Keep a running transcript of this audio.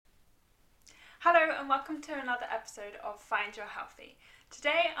Hello and welcome to another episode of Find Your Healthy.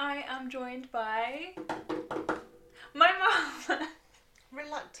 Today I am joined by my mum.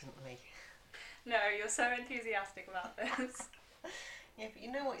 Reluctantly. No, you're so enthusiastic about this. Yeah, but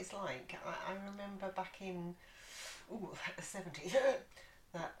you know what it's like. I remember back in the 70s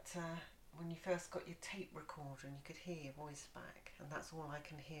that when you first got your tape recorder and you could hear your voice back, and that's all I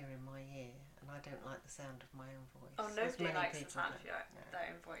can hear in my ear, and I don't like the sound of my own voice. Oh, nobody likes the sound of their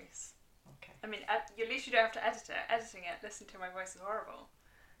own voice. Okay. I mean, at least you don't have to edit it. Editing it, listen to my voice is horrible.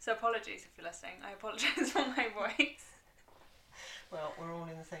 So apologies if you're listening. I apologise for my voice. Well, we're all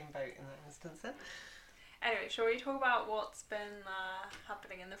in the same boat in that instance then. Anyway, shall we talk about what's been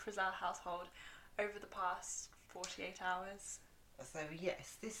happening in the Frizzell household over the past 48 hours? So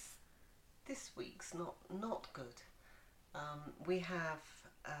yes, this week's not good. We have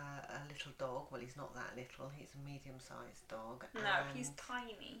a little dog. Well, he's not that little. He's a medium-sized dog. No, he's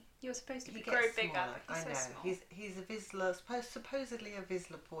tiny. You're supposed to He grow gets bigger, smaller. but he's I know. so small. He's a Vizsla, supposedly a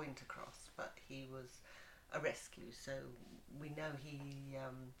Vizsla Pointer cross, but he was a rescue. So we know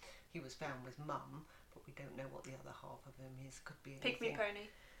he was found with mum, but we don't know what the other half of him is. Could be anything. Pygmy pony.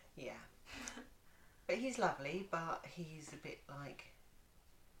 Yeah. But he's lovely, but he's a bit like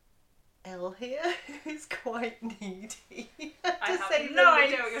Elle here. He's quite needy. I have no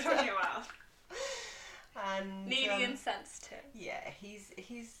idea what you're talking about. And Needy and sensitive. yeah,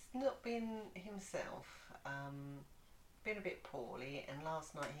 he's not been himself. Been a bit poorly, and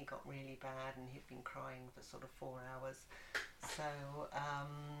last night he got really bad, and he'd been crying for sort of 4 hours. So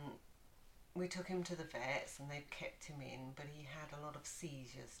we took him to the vets, and they'd kept him in, but he had a lot of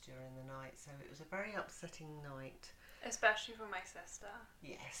seizures during the night. So it was a very upsetting night. Especially for my sister.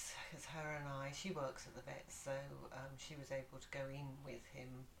 Yes, because she works at the vets, so she was able to go in with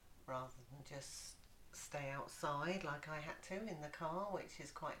him rather than just stay outside like I had to in the car, which is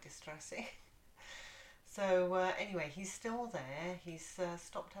quite distressing. So anyway, he's still there. He's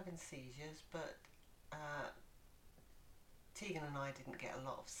stopped having seizures, but Tegan and I didn't get a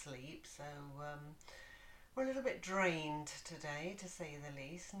lot of sleep, so we're a little bit drained today, to say the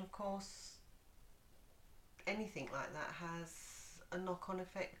least. And of course, anything like that has a knock-on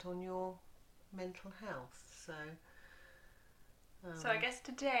effect on your mental health. So I guess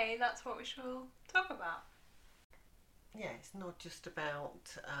today that's what we shall talk about. Yeah, it's not just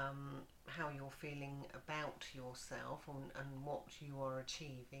about how you're feeling about yourself and what you are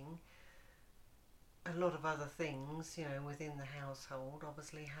achieving. A lot of other things, within the household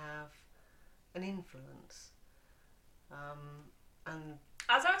obviously have an influence. And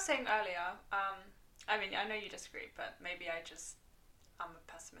as I was saying earlier, I mean, I know you disagree, but maybe I'm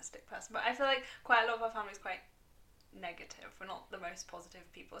a pessimistic person. But I feel like quite a lot of our family is quite negative. We're not the most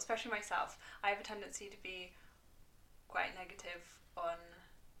positive people, especially myself. I have a tendency to be quite negative on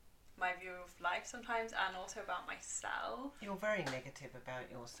my view of life sometimes, and also about myself. You're very negative about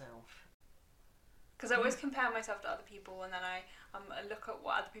yourself. Because I always compare myself to other people, and then I look at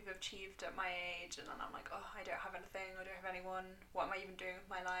what other people have achieved at my age, and then I'm like, oh, I don't have anything, I don't have anyone, what am I even doing with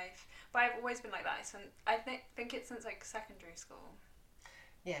my life? But I've always been like that. I think it's since like secondary school.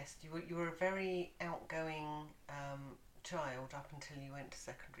 Yes, you were a very outgoing child up until you went to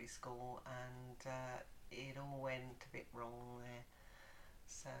secondary school, and it all went a bit wrong there.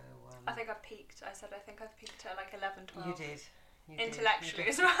 So I think I peaked. I think I peaked at like 11, 12. You did. Intellectually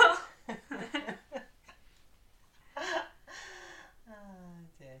as well. Oh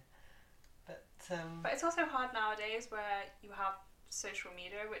dear. But it's also hard nowadays where you have social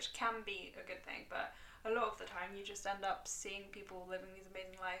media, which can be a good thing, but a lot of the time you just end up seeseeing people living these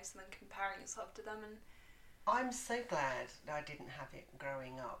amazing lives and then comparing yourself to them. And I'm so glad that I didn't have it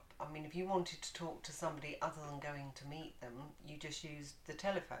growing up. I mean, if you wanted to talk to somebody other than going to meet them, you just used the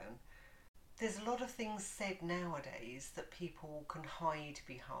telephone. There's a lot of things said nowadays that people can hide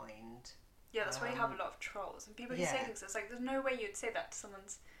behind. Yeah, that's why you have a lot of trolls. And people who say things, it's like, there's no way you'd say that to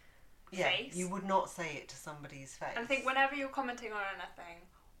someone's face. You would not say it to somebody's face. And I think whenever you're commenting on anything,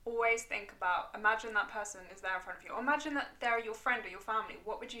 always think about, imagine that person is there in front of you. Or imagine that they're your friend or your family.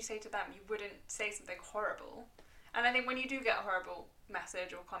 What would you say to them? You wouldn't say something horrible. And I think when you do get a horrible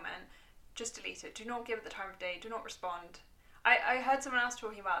message or comment, just delete it. Do not give it the time of day. Do not respond. I heard someone else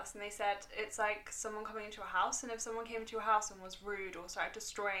talking about this, and they said it's like someone coming into a house, and if someone came into your house and was rude or started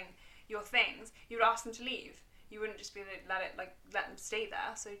destroying your things, you would ask them to leave. You wouldn't just be let them stay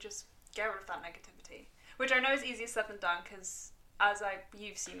there. So just get rid of that negativity, which I know is easier said than done, because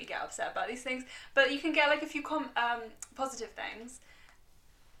you've seen me get upset about these things, but you can get like a few positive things,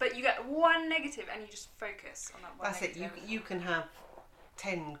 but you get one negative and you just focus on that one. That's negative. It. You can have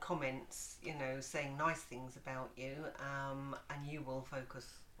 10 comments, saying nice things about you, and you will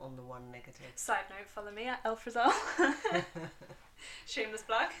focus on the one negative. Side note, follow me at Elfrizel. Shameless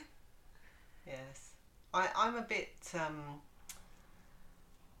plug. Yes. I'm a bit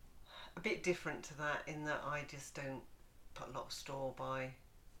different to that in that I just don't put a lot of store by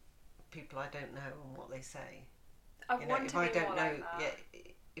people I don't know and what they say. If I don't know,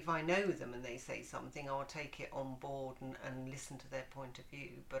 if I know them and they say something, I'll take it on board and listen to their point of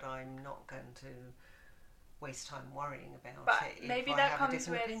view. But I'm not going to waste time worrying about it. Maybe if that I have comes a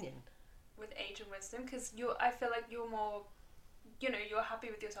different opinion. with age and wisdom, because I feel like you're more, you're happy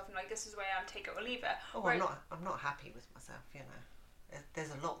with yourself and like, this is where I am, take it or leave it. Oh, I'm not happy with myself.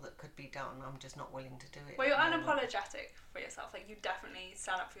 There's a lot that could be done. I'm just not willing to do it. Well, you're unapologetic for yourself. Like, you definitely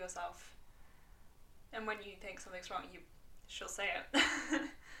stand up for yourself. And when you think something's wrong, she'll say it.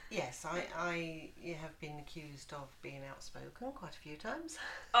 Yes, I have been accused of being outspoken quite a few times.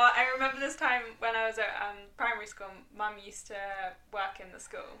 Oh, I remember this time when I was at primary school. Mum used to work in the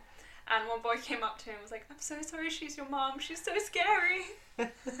school, and one boy came up to me and was like, "I'm so sorry, she's your mum. She's so scary."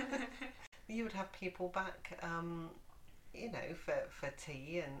 You would have people back, for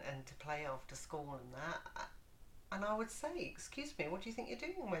tea and to play after school and that. And I would say, excuse me, what do you think you're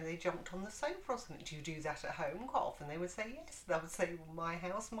doing? When they jumped on the sofa or something, do you do that at home? Quite often they would say yes. And I would say, well, my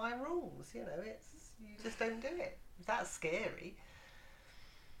house, my rules. You just don't do it. If that's scary,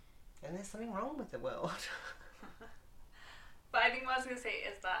 then there's something wrong with the world. But I think what I was going to say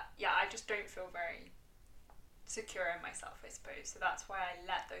is that, I just don't feel very secure in myself, I suppose. So that's why I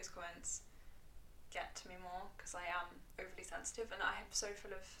let those comments get to me more, because I am overly sensitive and I am so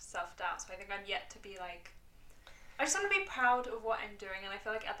full of self-doubt. So I think I'm yet to be like, I just want to be proud of what I'm doing, and I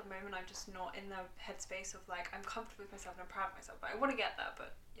feel like at the moment I'm just not in the headspace of like, I'm comfortable with myself and I'm proud of myself, but I want to get there,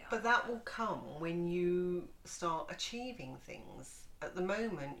 but yeah. But that will come when you start achieving things. At the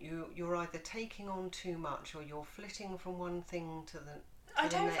moment, you're either taking on too much or you're flitting from one thing to the I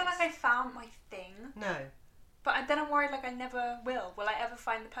don't feel like I found my thing. No. But then I'm worried like I never will. Will I ever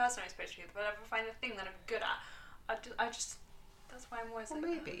find the person I'm supposed to be with? Will I ever find the thing that I'm good at? I just that's why I'm always well,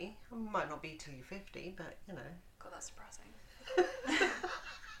 like... maybe. It might not be till you're 50, but God, that's depressing.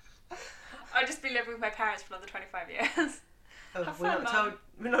 I'll just be living with my parents for another 25 years. Oh,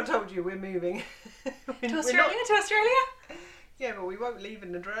 we're not told you we're moving. To Australia? Yeah, but we won't leave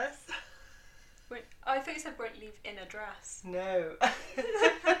an address. Wait, I thought you said won't leave in a dress. No.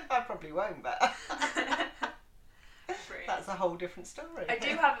 I probably won't, but that's a whole different story. I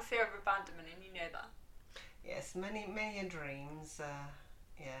do have a fear of abandonment, and you know that. Yes, many dreams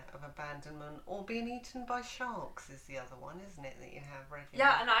of abandonment or being eaten by sharks is the other one, isn't it, that you have regularly?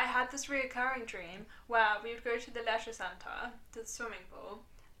 Yeah, and I had this reoccurring dream where we would go to the leisure centre, to the swimming pool,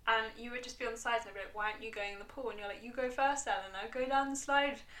 and you would just be on the sides and I'd be like, why aren't you going in the pool? And you're like, you go first, Eleanor, go down the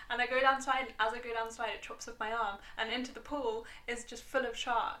slide. And I go down the slide, and as I go down the slide it chops off my arm, and into the pool is just full of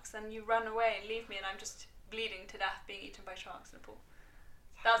sharks, and you run away and leave me, and I'm just bleeding to death being eaten by sharks in a pool.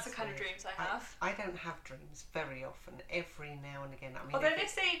 That's the kind of dreams I have. I don't have dreams very often. Every now and again. I mean, although they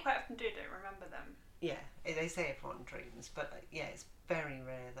say you quite often don't remember them. Yeah, they say everyone dreams, but it's very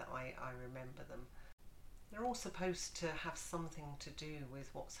rare that I remember them. They're all supposed to have something to do with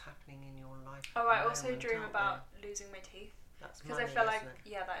what's happening in your life. Oh, I also dream about losing my teeth. That's because I feel like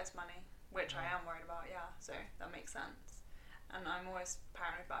that is money, which I am worried about. Yeah, so that makes sense. And I'm always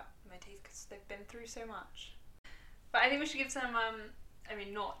paranoid about my teeth because they've been through so much. But I think we should give some.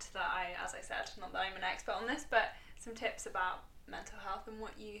 Not that as I said, not that I'm an expert on this, but some tips about mental health and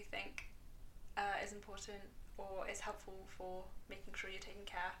what you think is important or is helpful for making sure you're taking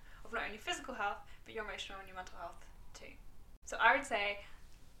care of not only physical health, but your emotional and your mental health too. So I would say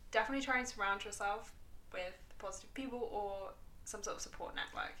definitely try and surround yourself with positive people or some sort of support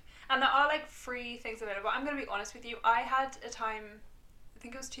network. And there are like free things available. I'm going to be honest with you, I had a time, I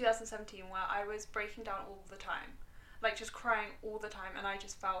think it was 2017, where I was breaking down all the time. Like just crying all the time, and I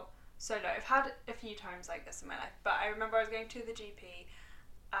just felt so low. I've had a few times like this in my life, but I remember I was going to the GP,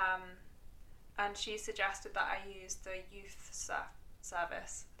 and she suggested that I use the youth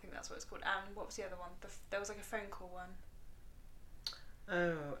service. I think that's what it's called. And what was the other one? There was like a phone call one.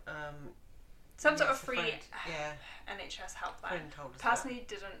 Some sort of free NHS helpline. Personally,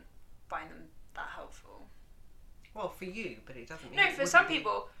 didn't find them that helpful. Well, for you, but it doesn't mean... No, for some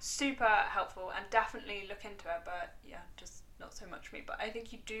people, super helpful, and definitely look into it, but just not so much for me. But I think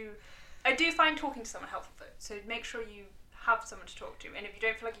I do find talking to someone helpful though, so make sure you have someone to talk to, and if you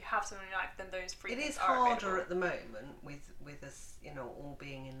don't feel like you have someone in your life, then those free things are available. It is harder at the moment with us, all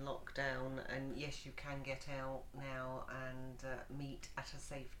being in lockdown, and yes, you can get out now and meet at a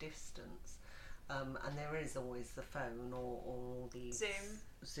safe distance, and there is always the phone or all these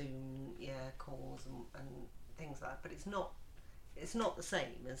Zoom calls and things like that, but it's not it's not the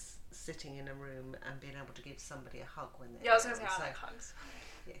same as sitting in a room and being able to give somebody a hug when they're Yeah, I was going to down. say I So, like hugs.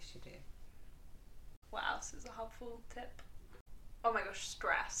 yes, you do. What else is a helpful tip? Oh my gosh,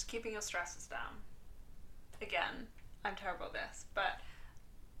 stress. Keeping your stresses down. Again, I'm terrible at this, but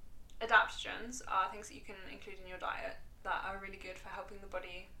adaptogens are things that you can include in your diet that are really good for helping the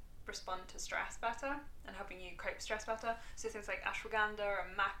body respond to stress better and helping you cope with stress better. So things like ashwagandha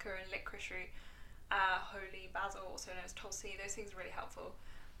and maca and licorice root, holy basil, also known as tulsi, those things are really helpful.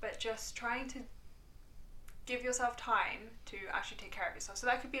 But just trying to give yourself time to actually take care of yourself. So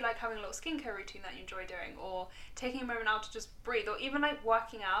that could be like having a little skincare routine that you enjoy doing, or taking a moment out to just breathe, or even like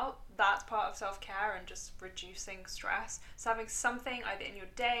working out. That's part of self-care and just reducing stress. So having something either in your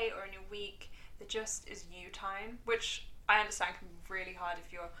day or in your week that just is you time, which I understand can be really hard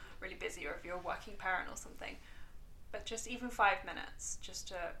if you're really busy or if you're a working parent or something. But just even 5 minutes just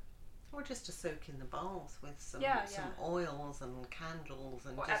to... Or just to soak in the bath with some oils and candles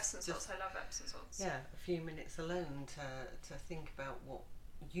and or just, Epsom salts. I love Epsom salts. Yeah, a few minutes alone to think about what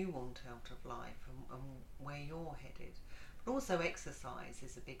you want out of life and where you're headed. But also exercise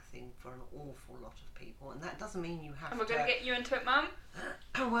is a big thing for an awful lot of people, and that doesn't mean you have to... And we're going to get you into it, Mum?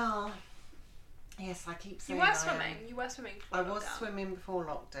 Well, yes, I keep saying You were swimming. You were swimming before I lockdown. was swimming before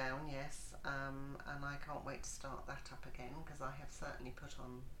lockdown, yes, and I can't wait to start that up again because I have certainly put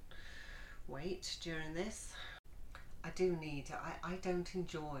on weight during this. I do need to, I don't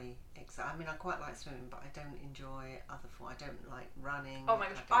enjoy I mean, I quite like swimming, but I don't enjoy other forms. I don't like running. Oh my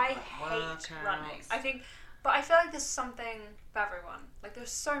gosh, I hate running. But I feel like there's something for everyone. Like,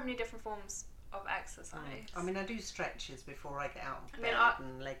 there's so many different forms of exercise. I mean, I do stretches before I get out of bed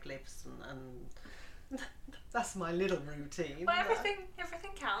and leg lifts and that's my little routine. But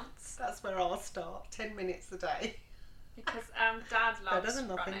everything counts. That's where I'll start. 10 minutes a day. Because Dad loves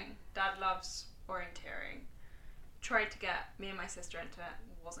running. Dad loves orienteering. Tried to get me and my sister into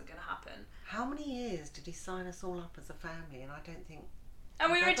it. Wasn't going to happen. How many years did he sign us all up as a family? And I don't think...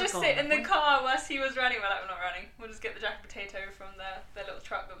 And we would just sit in the car whilst he was running. We're like, we're not running. We'll just get the jacket potato from the little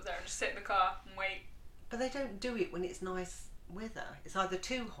truck that was there and just sit in the car and wait. But they don't do it when it's nice weather. It's either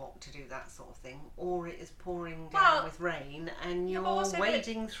too hot to do that sort of thing, or it is pouring down with rain and you're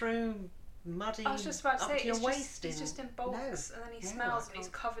wading through muddy I was just about to say, to your waist. He's just in bulks, and then he smells and he's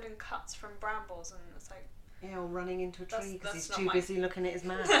covered in cuts from brambles, and it's like... Yeah, or running into a tree because he's too busy looking at his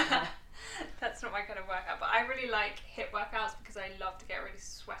man. That's not my kind of workout, but I really like HIIT workouts because I love to get really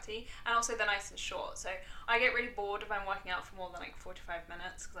sweaty, and also they're nice and short, so I get really bored if I'm working out for more than like 45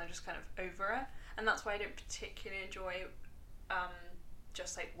 minutes because I'm just kind of over it, and that's why I don't particularly enjoy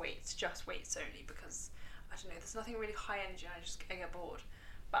just weights only, because I don't know, there's nothing really high energy and I get bored.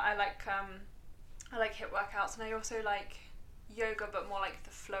 But I like HIIT workouts, and I also like yoga, but more like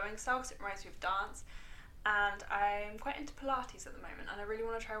the flowing style because it reminds me of dance. And I'm quite into Pilates at the moment, and I really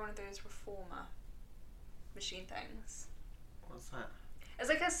want to try one of those reformer machine things. What's that? It's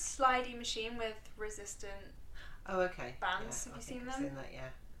like a slidey machine with resistant bands. Have you seen them? I've seen that,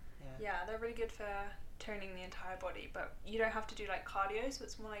 Yeah, they're really good for toning the entire body, but you don't have to do like cardio, so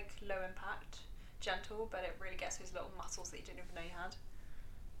it's more like low impact, gentle, but it really gets those little muscles that you didn't even know you had.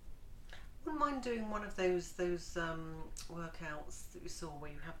 Wouldn't mind doing one of those workouts that we saw where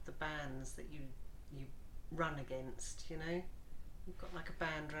you have the bands that you run against, you know? You've got like a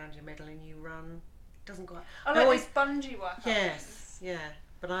band around your middle and you run. It doesn't quite... Oh, like these bungee workouts. Yes, yeah.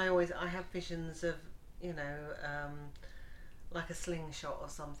 But I have visions of, you know, like a slingshot or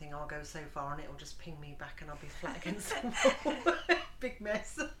something. I'll go so far and it'll just ping me back and I'll be flat against the wall. Big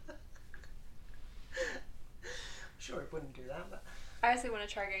mess. I'm sure it wouldn't do that, but... I actually want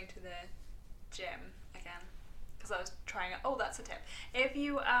to try going to the gym again, because I was trying it. Oh, that's a tip. If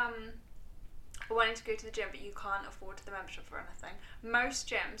you are wanting to go to the gym but you can't afford the membership or anything, most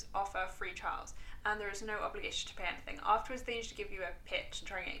gyms offer free trials and there is no obligation to pay anything. Afterwards they usually give you a pitch and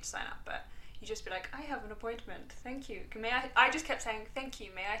try and get you to sign up, but you just be like, I have an appointment, thank you. I just kept saying, thank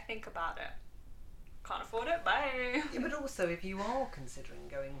you, may I think about it? Can't afford it, bye. Yeah, but also if you are considering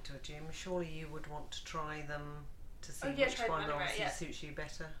going to a gym, surely you would want to try them to see which one obviously suits you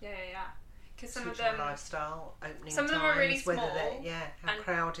better. Yeah. Because some suits of them, your lifestyle, opening some times, of them are really small. How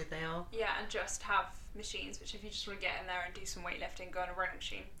crowded they are. Yeah, and just have machines, which if you just want to get in there and do some weightlifting, go on a running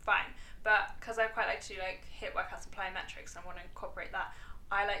machine, fine. But because I quite like to do like HIIT workouts and plyometrics, and I want to incorporate that,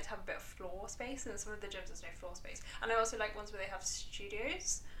 I like to have a bit of floor space, and some of the gyms there's no floor space. And I also like ones where they have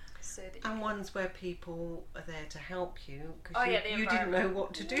studios. so that you And can... ones where people are there to help you because Oh, yeah, the you didn't know environment.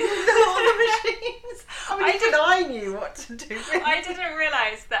 what to do with all the machines. I mean, even I knew what to do with. I didn't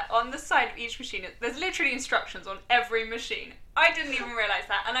realise that on the side of each machine, there's literally instructions on every machine. I didn't even realise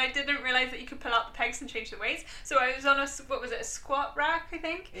that, and I didn't realise that you could pull out the pegs and change the weights. So I was on a squat rack, I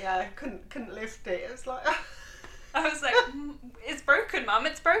think. Yeah, I couldn't lift it. It was like... I was like, it's broken, Mum,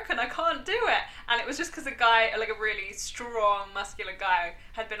 it's broken, I can't do it. And it was just because a guy, like a really strong, muscular guy,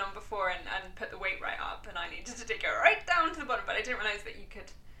 had been on before and put the weight right up, and I needed to take it right down to the bottom, but I didn't realise that you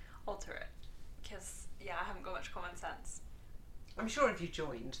could alter it. Because, yeah, I haven't got much common sense. I'm sure if you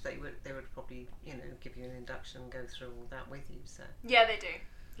joined, they would probably, you know, give you an induction and go through all that with you, so... Yeah, they do.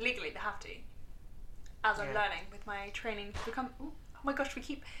 Legally, they have to. As I'm Yeah. learning with my training to become... Ooh, oh my gosh, we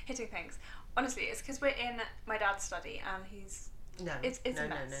keep hitting things. Honestly, it's because we're in my dad's study and he's... No, It's no, a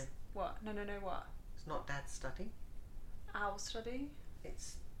mess. no. What? No, what? It's not Dad's study. Our study?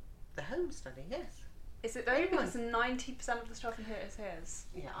 It's the home study, yes. Is it though? Because 90% of the stuff in here is his.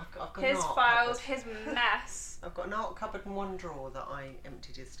 Yeah, I've got His an art files, cupboard. his mess. I've got an art cupboard and one drawer that I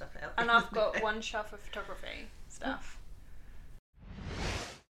emptied his stuff out. And I've got one shelf of photography stuff.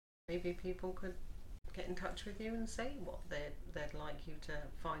 Maybe people could get in touch with you and say what they'd like you to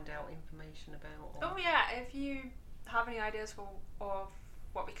find out information about. Or... Oh yeah, if you have any ideas for of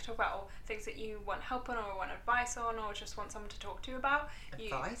what we could talk about, or things that you want help on, or want advice on, or just want someone to talk to about.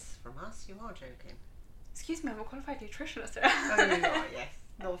 Advice from us? You are joking. Excuse me, I'm a qualified nutritionist. Oh, you are, yes.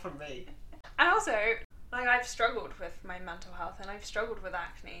 Not from me. And also, like, I've struggled with my mental health and I've struggled with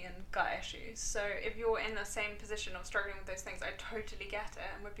acne and gut issues. So if you're in the same position of struggling with those things, I totally get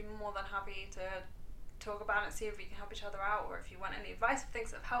it and would be more than happy to talk about it, see if we can help each other out, or if you want any advice of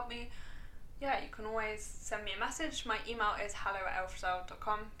things that have helped me. Yeah, you can always send me a message. My email is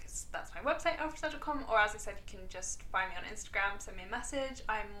hello@elfrasel.com because that's my website, elfrasel.com. Or as I said, you can just find me on Instagram, send me a message.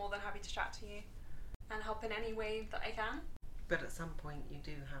 I'm more than happy to chat to you and help in any way that I can. But at some point you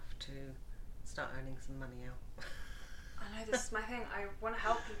do have to start earning some money out. I know, this is my thing. I want to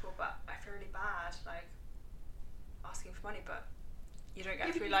help people, but I feel really bad, like, asking for money, but you don't get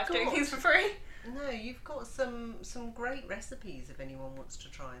Yeah, through but life you've doing got- things for free. No, you've got some great recipes if anyone wants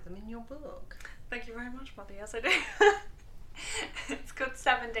to try them in your book. Thank you very much, Bobby. Yes, I do. It's called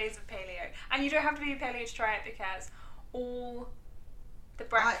 7 Days of Paleo. And you don't have to be paleo to try it because all the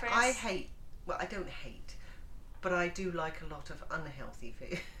breakfast... I hate, well, I don't hate, but I do like a lot of unhealthy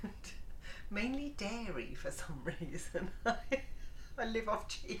food. Mainly dairy for some reason. I live off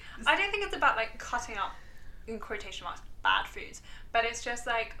cheese. I don't think it's about, like, cutting up, in quotation marks, bad foods. But it's just,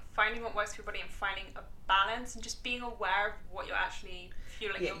 like, finding what works for your body and finding a balance and just being aware of what you're actually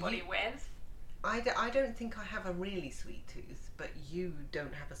fueling your body with. I don't think I have a really sweet tooth, but you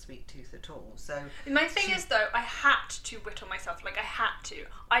don't have a sweet tooth at all. So my thing is, though, I had to whittle myself. Like, I had to.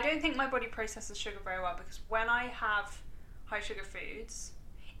 I don't think my body processes sugar very well because when I have high sugar foods,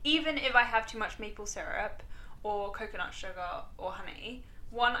 even if I have too much maple syrup or coconut sugar or honey,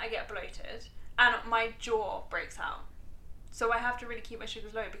 one, I get bloated and my jaw breaks out. So I have to really keep my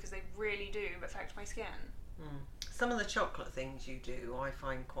sugars low because they really do affect my skin. Some of the chocolate things you do I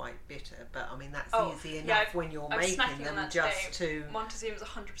find quite bitter, but I mean that's easy yeah, enough when you're I'm making snacking on them that just today. to... Montezuma's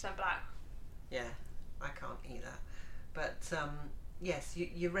 100% black. Yeah, I can't eat that. But yes,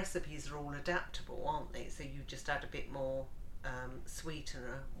 your recipes are all adaptable, aren't they? So you just add a bit more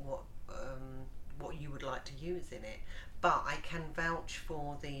sweetener, what you would like to use in it. But I can vouch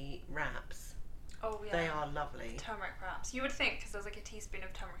for the wraps. Oh yeah, They are lovely. turmeric wraps. You would think because there's like a teaspoon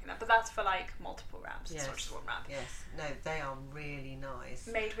of turmeric in that, but that's for like multiple wraps. It's not just one wrap. Yes, no, they are really nice.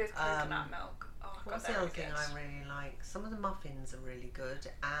 Made with coconut milk. Oh god, What's they're the other really thing good. I really like? Some of the muffins are really good,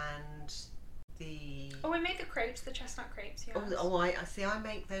 and the... Oh, we made the crepes, the chestnut crepes. Yes. I see. I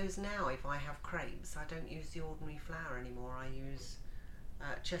make those now. If I have crepes, I don't use the ordinary flour anymore. I use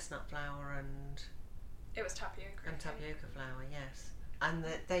chestnut flour and It was tapioca. I think. tapioca flour. Yes, and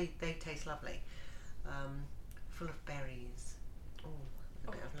they taste lovely. Full of berries. Oh,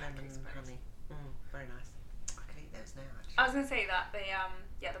 a bit of lemon and honey. Very nice. I could eat those now. Actually. I was gonna say that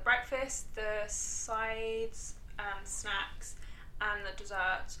the breakfast, the sides and snacks, and the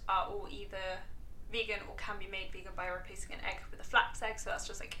desserts are all either vegan or can be made vegan by replacing an egg with a flax egg. So that's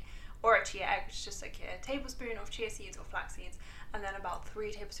just like, or a chia egg, which is just like a tablespoon of chia seeds or flax seeds, and then about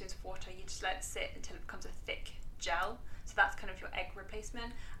 3 tablespoons of water. You just let it sit until it becomes a thick gel. So that's kind of your egg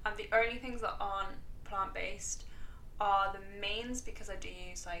replacement. And the only things that aren't plant-based are the mains, because I do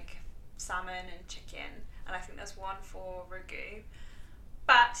use like salmon and chicken, and I think there's one for ragu.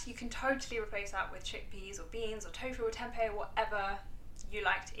 But you can totally replace that with chickpeas or beans or tofu or tempeh or whatever you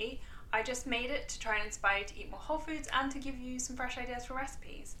like to eat. I just made it to try and inspire you to eat more whole foods and to give you some fresh ideas for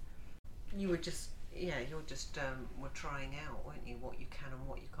recipes. you were just were trying out, weren't you, what you can and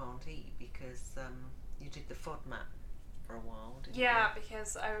what you can't eat, because you did the FODMAP for a while, didn't you? Yeah,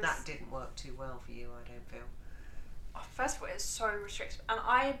 because I was... That didn't work too well for you, I don't feel. First of all, it's so restrictive, and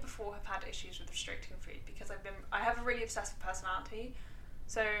I before have had issues with restricting food because I have a really obsessive personality.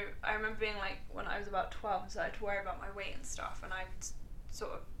 So I remember being like, when I was about 12, I started to worry about my weight and stuff, and I would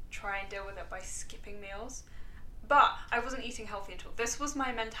sort of try and deal with it by skipping meals. But I wasn't eating healthy at all. This was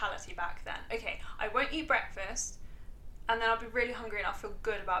my mentality back then. Okay, I won't eat breakfast, and then I'll be really hungry and I'll feel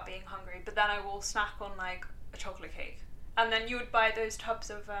good about being hungry, but then I will snack on like a chocolate cake. And then you would buy those tubs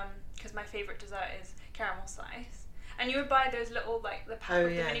of, because my favourite dessert is caramel slice. And you would buy those little, like, the pack of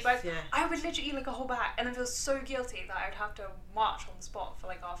the mini bites. Yeah. I would literally eat like a whole bag and then feel so guilty that I would have to march on the spot for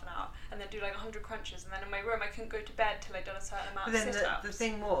like half an hour and then do like 100 crunches, and then in my room I couldn't go to bed till I'd done a certain amount of sit-ups. Then the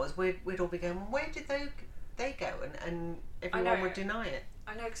thing was, we'd all be going, well, where did they go? And everyone would deny it.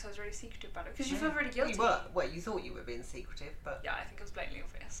 I know, because I was really secretive about it. Because you feel really guilty. You thought you were being secretive, but... Yeah, I think it was blatantly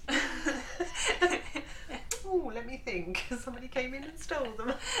obvious. Oh, let me think. Somebody came in and stole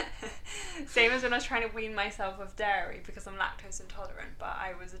them. Same as when I was trying to wean myself of dairy because I'm lactose intolerant, but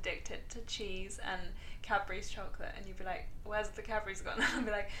I was addicted to cheese and Cadbury's chocolate, and you'd be like, where's the Cadbury's gone? And I'd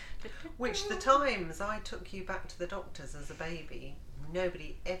be like... Which the times I took you back to the doctors as a baby,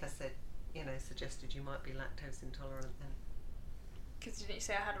 nobody ever said, suggested you might be lactose intolerant then. Because didn't you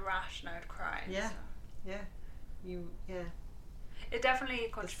say I had a rash and I would cry? Yeah, so. yeah. It definitely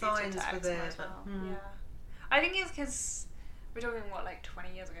contributed to eczema there, as well. Yeah. I think it's because we're talking, like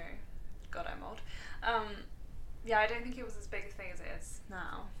 20 years ago? God, I'm old. Yeah, I don't think it was as big a thing as it is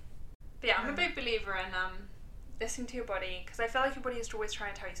now. But yeah, I'm a big believer in listening to your body, because I feel like your body is always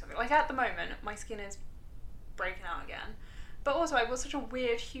trying to tell you something. Like at the moment, my skin is breaking out again. But also, I've got such a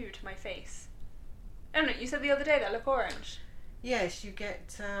weird hue to my face. I don't know, you said the other day that I look orange. Yes, you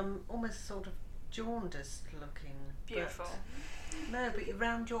get almost sort of jaundiced looking. Beautiful. But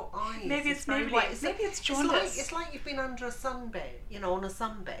around your eyes. Maybe it's white. Maybe it's jaundice. It's like you've been under a sunbed, on a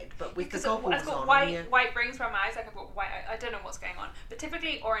sunbed, but with the goggles on. I've got white rings around my eyes. Like I've got white. I don't know what's going on. But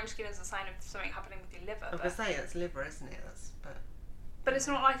typically, orange skin is a sign of something happening with your liver. I was going to say it's liver, isn't it? But it's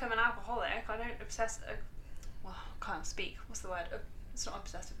not like I'm an alcoholic. I don't obsess. Well, I can't speak. What's the word? It's not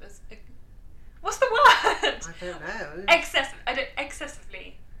obsessive. What's the word? I don't know. Excessive. I don't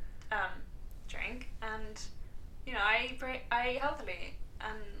excessively drink, and I healthily,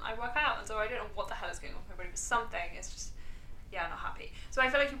 and I work out, and so I don't know what the hell is going on with my body, but something is just not happy. So I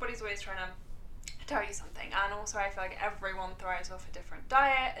feel like your body's always trying to tell you something, and also I feel like everyone thrives off a different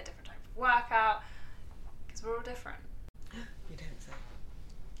diet, a different type of workout, because we're all different. You don't say.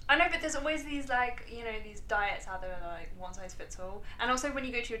 I know, but there's always these these diets out there that are like one size fits all. And also when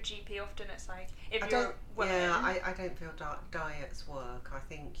you go to your GP, often it's like I don't feel diets work. I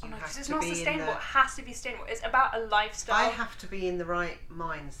think you have to be it's not sustainable. It has to be sustainable. It's about a lifestyle. I have to be in the right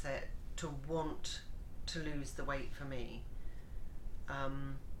mindset to want to lose the weight for me.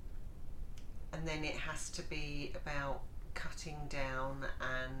 And then it has to be about cutting down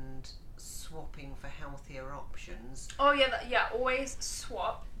and swapping for healthier options. Oh yeah, always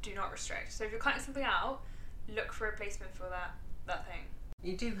swap, do not restrict. So if you're cutting something out, look for a replacement for that thing.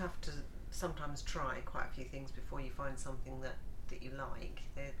 You do have to sometimes try quite a few things before you find something that you like.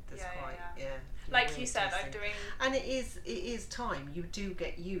 There's like you said, I'm doing, and it is time. You do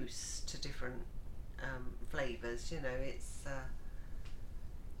get used to different flavours. It's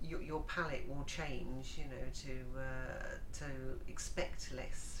your palate will change. To expect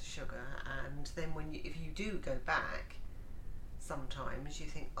less sugar, and then if you do go back, sometimes you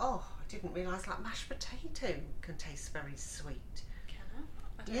think, oh, I didn't realise like mashed potato can taste very sweet.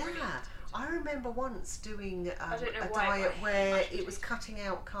 Can it? I remember once doing a diet where it was cutting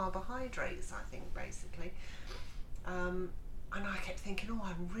out carbohydrates, I think, basically. And I kept thinking, oh,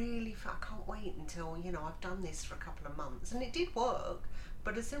 I can't wait until, I've done this for a couple of months. And it did work,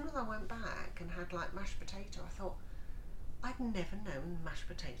 but as soon as I went back and had like mashed potato, I thought, I'd never known mashed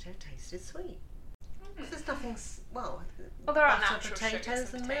potato tasted sweet. There's nothing, there are butter, natural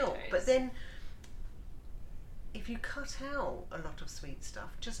potatoes and milk. But then, if you cut out a lot of sweet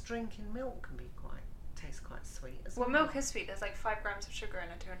stuff, just drinking milk can taste quite sweet as well. Well, milk is sweet. There's like 5 grams of sugar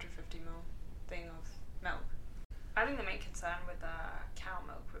in a 250 ml thing of milk. I think the main concern with cow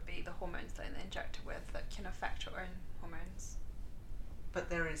milk would be the hormones that they inject it with that can affect your own hormones. But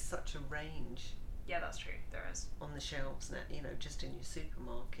there is such a range. Yeah, that's true. There is. On the shelves now, just in your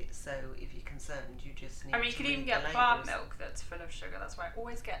supermarket. So if you're concerned, you just need to you could even get farm milk that's full of sugar. That's why I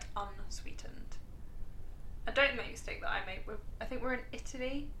always get unsweetened. And don't make the mistake that I make. I think we're in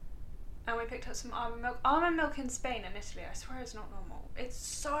Italy. and we picked up some almond milk. Almond milk in Spain and Italy, I swear it's not normal. It's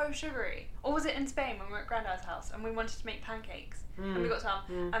so sugary. Or was it in Spain when we were at Grandad's house and we wanted to make pancakes and we got some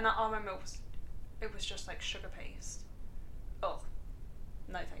and that almond milk was just like sugar paste. Oh,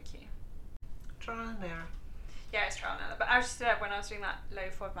 no thank you. Trial and error. Yeah, it's trial and error. But I just said when I was doing that low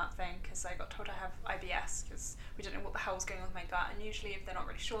FODMAP thing, because I got told I have IBS because we didn't know what the hell was going on with my gut, and usually if they're not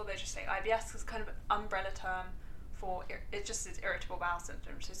really sure, they just say IBS because it's kind of an umbrella term for it just is irritable bowel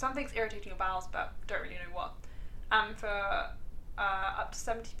syndrome. So something's irritating your bowels, but don't really know what. And for up to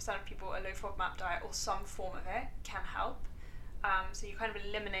 70% of people, a low FODMAP diet or some form of it can help. So you kind of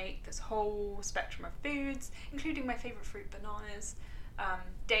eliminate this whole spectrum of foods, including my favourite fruit, bananas,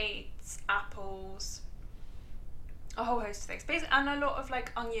 dates, apples, a whole host of things. Basically, and a lot of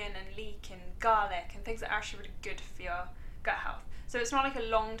like onion and leek and garlic and things that are actually really good for your gut health. So it's not like a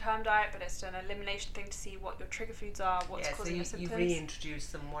long-term diet, but it's an elimination thing to see what your trigger foods are, what's causing your symptoms. You reintroduce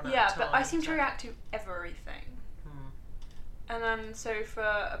them one at a time. Yeah, but I seem to react to everything. And then, so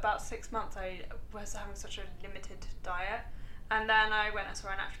for about 6 months, I was having such a limited diet. And then I went and saw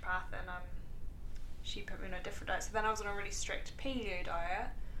a naturopath, and she put me on a different diet. So then I was on a really strict paleo diet.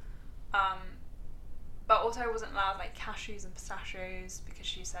 But also I wasn't allowed like cashews and pistachios because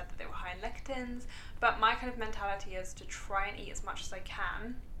she said that they were high in lectins. But my kind of mentality is to try and eat as much as I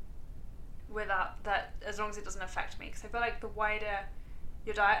can without that, as long as it doesn't affect me. Because I feel like the wider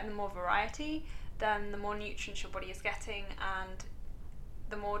your diet and the more variety, then the more nutrients your body is getting and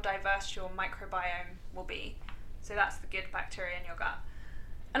the more diverse your microbiome will be. So that's the good bacteria in your gut.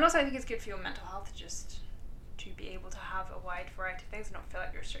 And also I think it's good for your mental health just to be able to have a wide variety of things and not feel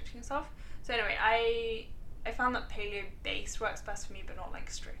like you're restricting yourself. So anyway, I found that paleo base works best for me, but not like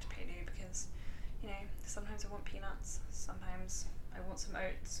strict paleo, because, you know, sometimes I want peanuts, sometimes I want some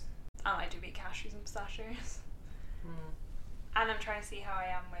oats, and I do eat cashews and pistachios. And I'm trying to see how I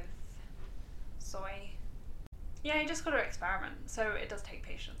am with soy. Yeah, you just got to experiment, so it does take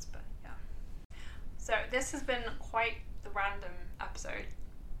patience, but yeah. So this has been quite the random episode,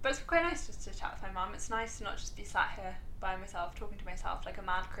 but it's quite nice just to chat with my mum. It's nice to not just be sat here by myself talking to myself like a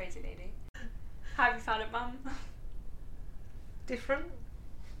mad crazy lady. How have you found it, Mum? Different.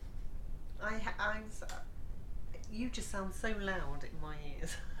 You just sound so loud in my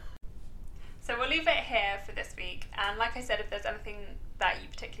ears. So we'll leave it here for this week, and like I said, if there's anything that you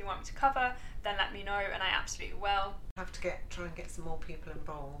particularly want me to cover, then let me know, and I absolutely will. I have to try and get some more people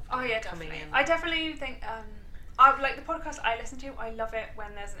involved. Oh yeah, definitely. I definitely think I like the podcast I listen to. I love it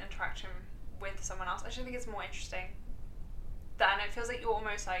when there's an interaction with someone else. I just think it's more interesting. And it feels like you're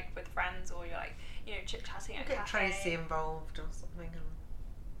almost like with friends, or you're like, you know, chit-chatting at a cafe. Get Tracy involved or something.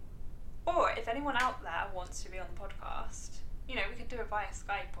 Or if anyone out there wants to be on the podcast, you know, we could do it via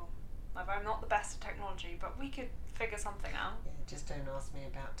Skype, or like, I'm not the best at technology, but we could figure something out. Yeah, just don't ask me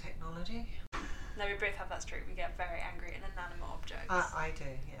about technology. No, we both have that streak. We get very angry at inanimate objects. I do,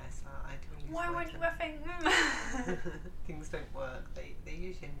 yes. I do. Why won't you effing? Things don't work. They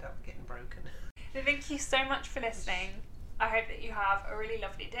usually end up getting broken. So thank you so much for listening. I hope that you have a really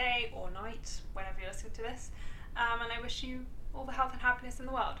lovely day or night whenever you're listening to this. And I wish you all the health and happiness in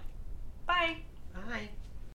the world. Bye. Bye.